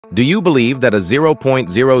Do you believe that a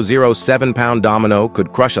 0.007-pound domino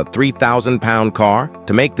could crush a 3,000-pound car?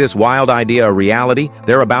 To make this wild idea a reality,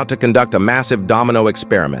 they're about to conduct a massive domino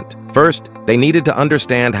experiment. First, they needed to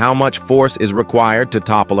understand how much force is required to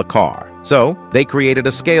topple a car. So, they created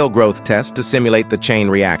a scale growth test to simulate the chain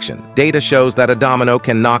reaction. Data shows that a domino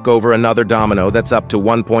can knock over another domino that's up to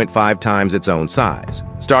 1.5 times its own size.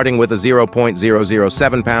 Starting with a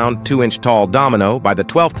 0.007-pound, 2-inch tall domino, by the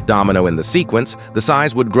 12th domino in the sequence, the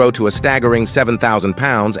size would grow to a staggering 7,000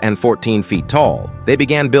 pounds and 14 feet tall. They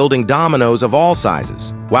began building dominoes of all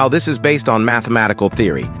sizes. While this is based on mathematical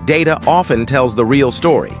theory, data often tells the real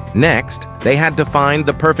story. Next, they had to find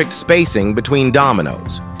the perfect spacing between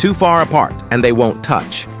dominoes. Too far apart, and they won't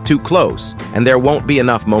touch. Too close, and there won't be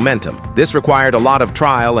enough momentum. This required a lot of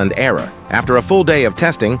trial and error. After a full day of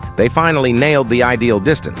testing, they finally nailed the ideal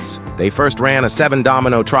distance. They first ran a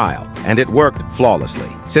 7-domino trial, and it worked flawlessly.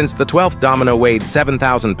 Since the 12th domino weighed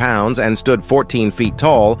 7,000 pounds and stood 14 feet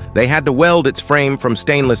tall, they had to weld its frame from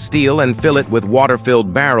stainless steel and fill it with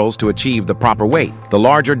water-filled barrels to achieve the proper weight. The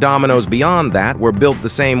larger dominoes beyond that were built the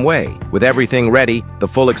same way. With everything ready, the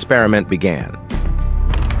full experiment began.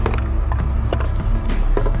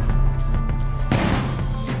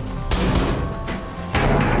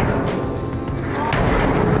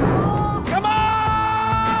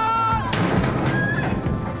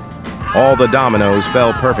 All the dominoes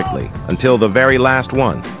fell perfectly, until the very last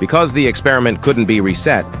one. Because the experiment couldn't be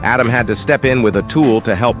reset, Adam had to step in with a tool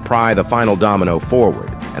to help pry the final domino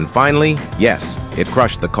forward. And finally, yes, it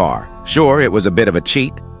crushed the car. Sure, it was a bit of a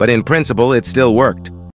cheat, but in principle it still worked.